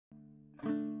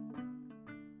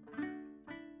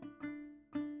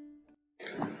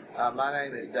My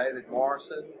name is David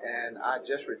Morrison, and I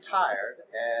just retired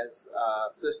as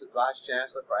Assistant Vice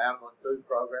Chancellor for Animal and Food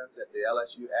Programs at the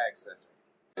LSU AgCenter.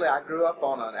 I grew up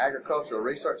on an agricultural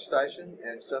research station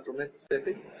in central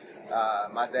Mississippi.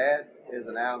 My dad is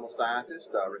an animal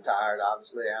scientist, retired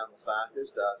obviously animal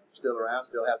scientist, still around,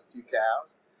 still has a few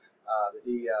cows that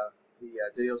he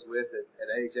deals with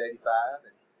at age 85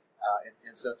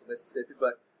 in central Mississippi.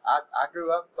 But I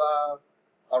grew up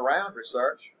around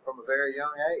research from a very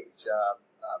young age.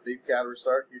 Beef cattle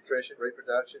research, nutrition,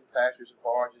 reproduction, pastures and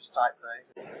forages type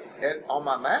things. And on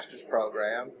my master's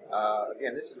program,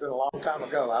 again, this has been a long time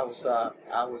ago.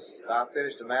 I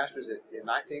finished a master's in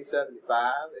 1975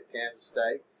 at Kansas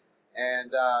State,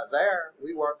 and there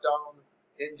we worked on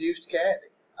induced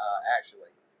calving,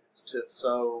 actually.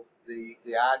 So the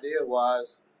idea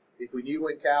was, if we knew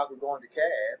when cows were going to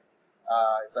calve,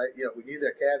 if we knew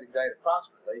their calving date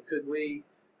approximately, could we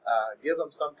give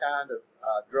them some kind of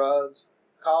drugs,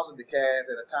 cause them to calve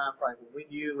at a time frame when we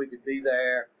knew we could be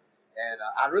there. And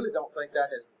I really don't think that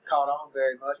has caught on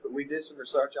very much, but we did some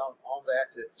research on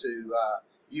that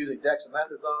using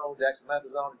dexamethasone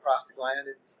and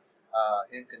prostaglandins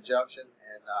in conjunction,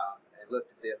 and looked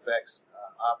at the effects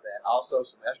of that. Also,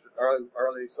 some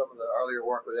of the earlier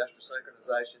work with estrus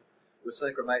synchronization with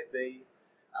Synchromate B.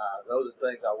 Those are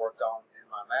things I worked on in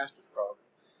my master's program.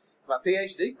 My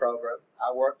PhD program,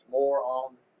 I worked more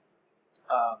on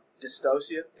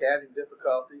dystocia, calving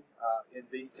difficulty in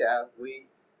beef cattle.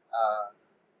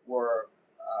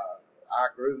 Our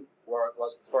group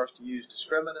was the first to use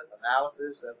discriminant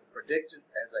analysis as a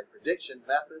prediction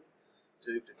method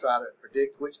to try to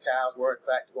predict which cows were in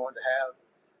fact going to have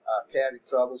calving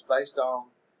troubles based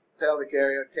on pelvic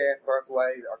area, calf birth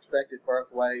weight, or expected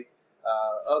birth weight,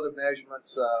 other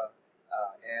measurements,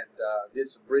 and did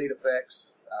some breed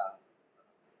effects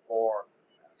for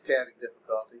calving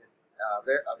difficulty.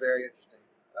 A very interesting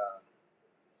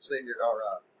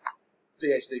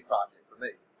PhD project for me.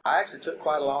 I actually took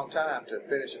quite a long time to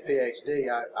finish a PhD.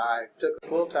 I took a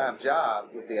full-time job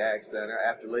with the AgCenter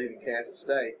after leaving Kansas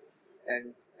State,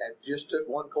 and just took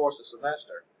one course a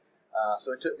semester.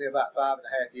 So it took me about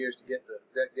 5.5 years to get the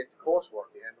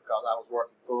coursework in, because I was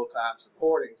working full-time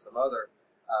supporting some other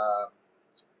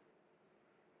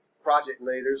project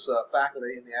leaders,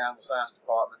 faculty in the animal science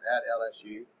department at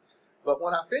LSU. But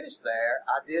when I finished there,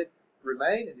 I did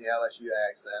remain in the LSU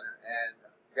AgCenter and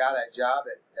got a job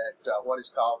at what is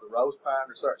called the Rose Pine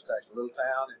Research Station, a little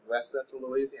town in west central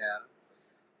Louisiana,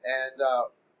 and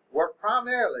worked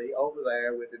primarily over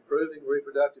there with improving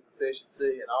reproductive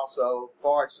efficiency and also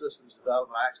forage systems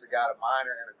development. I actually got a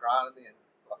minor in agronomy and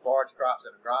forage crops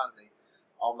and agronomy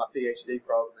on my PhD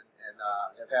program, and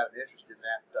have had an interest in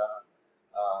that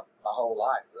my whole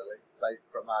life, really,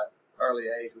 from my early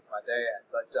age with my dad.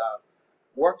 But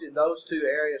worked in those two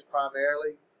areas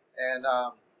primarily, and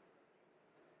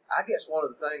I guess one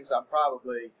of the things I'm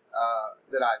probably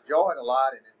that I enjoyed a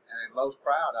lot and am most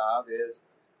proud of is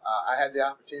I had the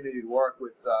opportunity to work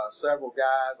with several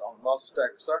guys on a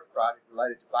multi-state research project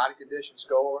related to body condition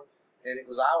score, and it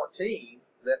was our team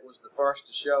that was the first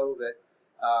to show that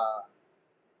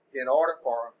in order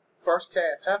for first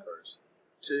calf heifers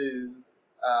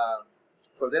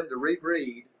for them to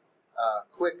rebreed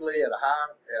quickly at a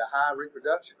high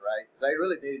reproduction rate, they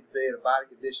really needed to be at a body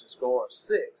condition score of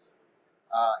 6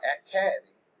 at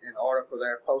calving in order for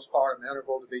their postpartum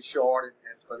interval to be short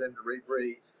and for them to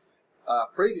rebreed.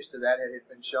 Previous to that, it had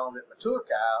been shown that mature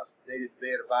cows needed to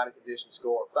be at a body condition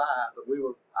score of 5, but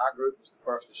our group was the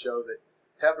first to show that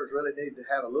heifers really needed to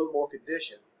have a little more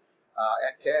condition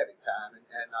at calving time,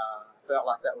 and I felt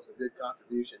like that was a good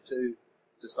contribution to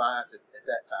science at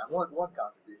that time. One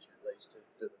contribution at least to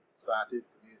the scientific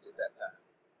community at that time.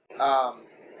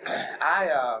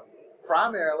 I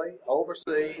primarily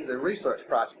oversee the research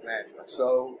project management.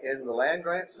 So in the land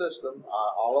grant system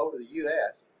all over the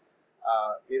U.S.,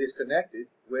 it is connected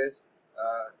with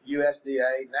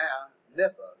USDA now,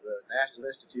 NIFA, the National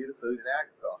Institute of Food and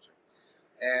Agriculture.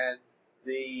 And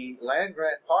the land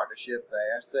grant partnership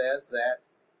there says that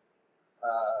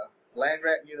land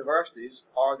grant universities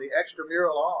are the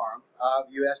extramural arm of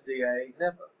USDA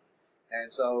NIFA. And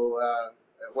so,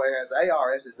 whereas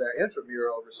ARS is their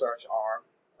intramural research arm,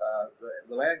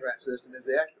 the land grant system is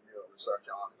the extramural research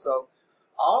arm. So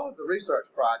all of the research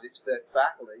projects that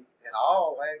faculty in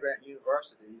all land grant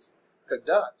universities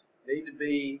conduct need to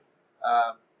be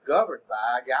governed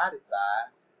by, guided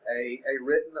by a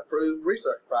written approved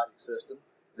research project system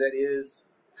that is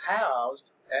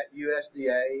housed at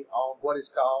USDA on what is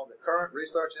called the Current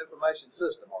Research Information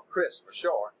System, or CRIS for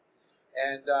short.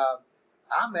 And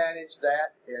I manage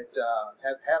that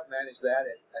have managed that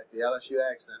at the LSU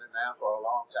AgCenter now for a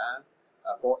long time,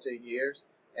 14 years,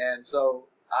 and so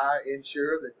I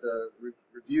ensure that the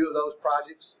review of those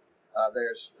projects,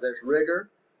 there's rigor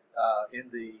in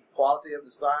the quality of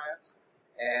the science,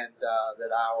 and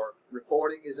that our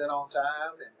reporting is in on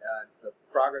time, and the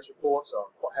progress reports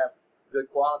have good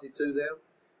quality to them,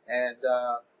 and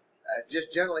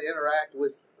just generally interact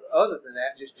with, other than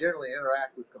that, just generally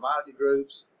interact with commodity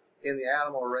groups in the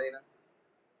animal arena,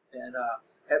 and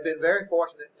have been very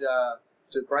fortunate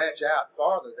to branch out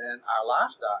farther than our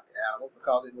livestock animal,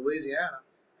 because in Louisiana,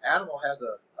 animal has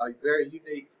a very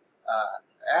unique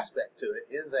aspect to it,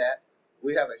 in that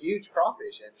we have a huge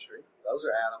crawfish industry. Those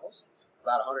are animals,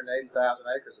 about 180,000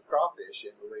 acres of crawfish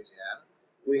in Louisiana.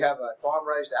 We have a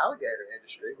farm-raised alligator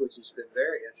industry, which has been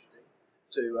very interesting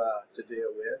to deal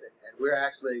with, and we're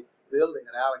actually building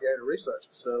an alligator research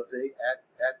facility at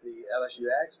the LSU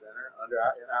AgCenter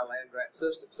in our land grant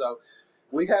system. So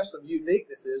we have some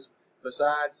uniquenesses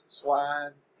besides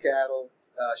swine, cattle,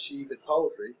 sheep, and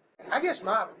poultry. I guess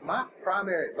my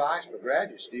primary advice for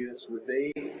graduate students would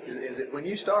be is that when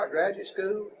you start graduate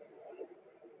school,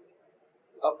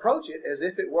 approach it as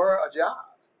if it were a job,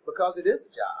 because it is a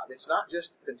job. It's not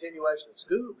just a continuation of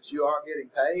school, but you are getting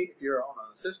paid. If you're on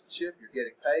an assistantship, you're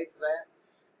getting paid for that.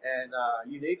 And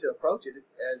you need to approach it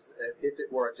as if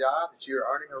it were a job, that you're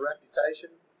earning a reputation.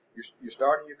 You're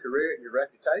starting your career, and your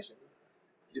reputation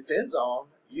depends on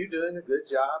you doing a good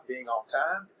job, being on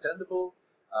time, dependable,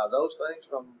 those things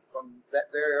from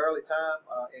that very early time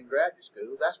in graduate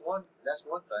school. That's one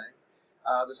thing.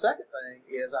 The second thing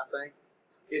is, I think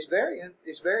it's very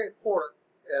important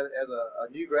as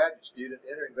a new graduate student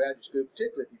entering graduate school,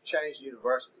 particularly if you've changed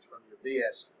universities from your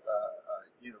BS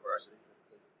university,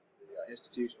 the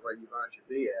institution where you've earned your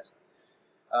BS,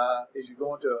 is you're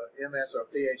going to an MS or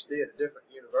a PhD at a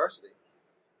different university,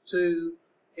 to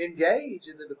engage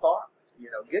in the department.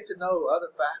 Get to know other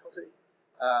faculty,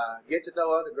 get to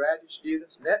know other graduate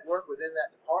students, network within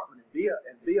that department, and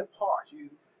be a part.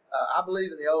 I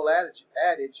believe in the old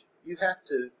adage, you have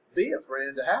to be a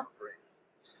friend to have a friend,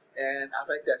 and I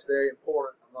think that's very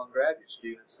important among graduate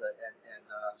students and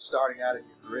starting out in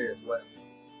your career as well.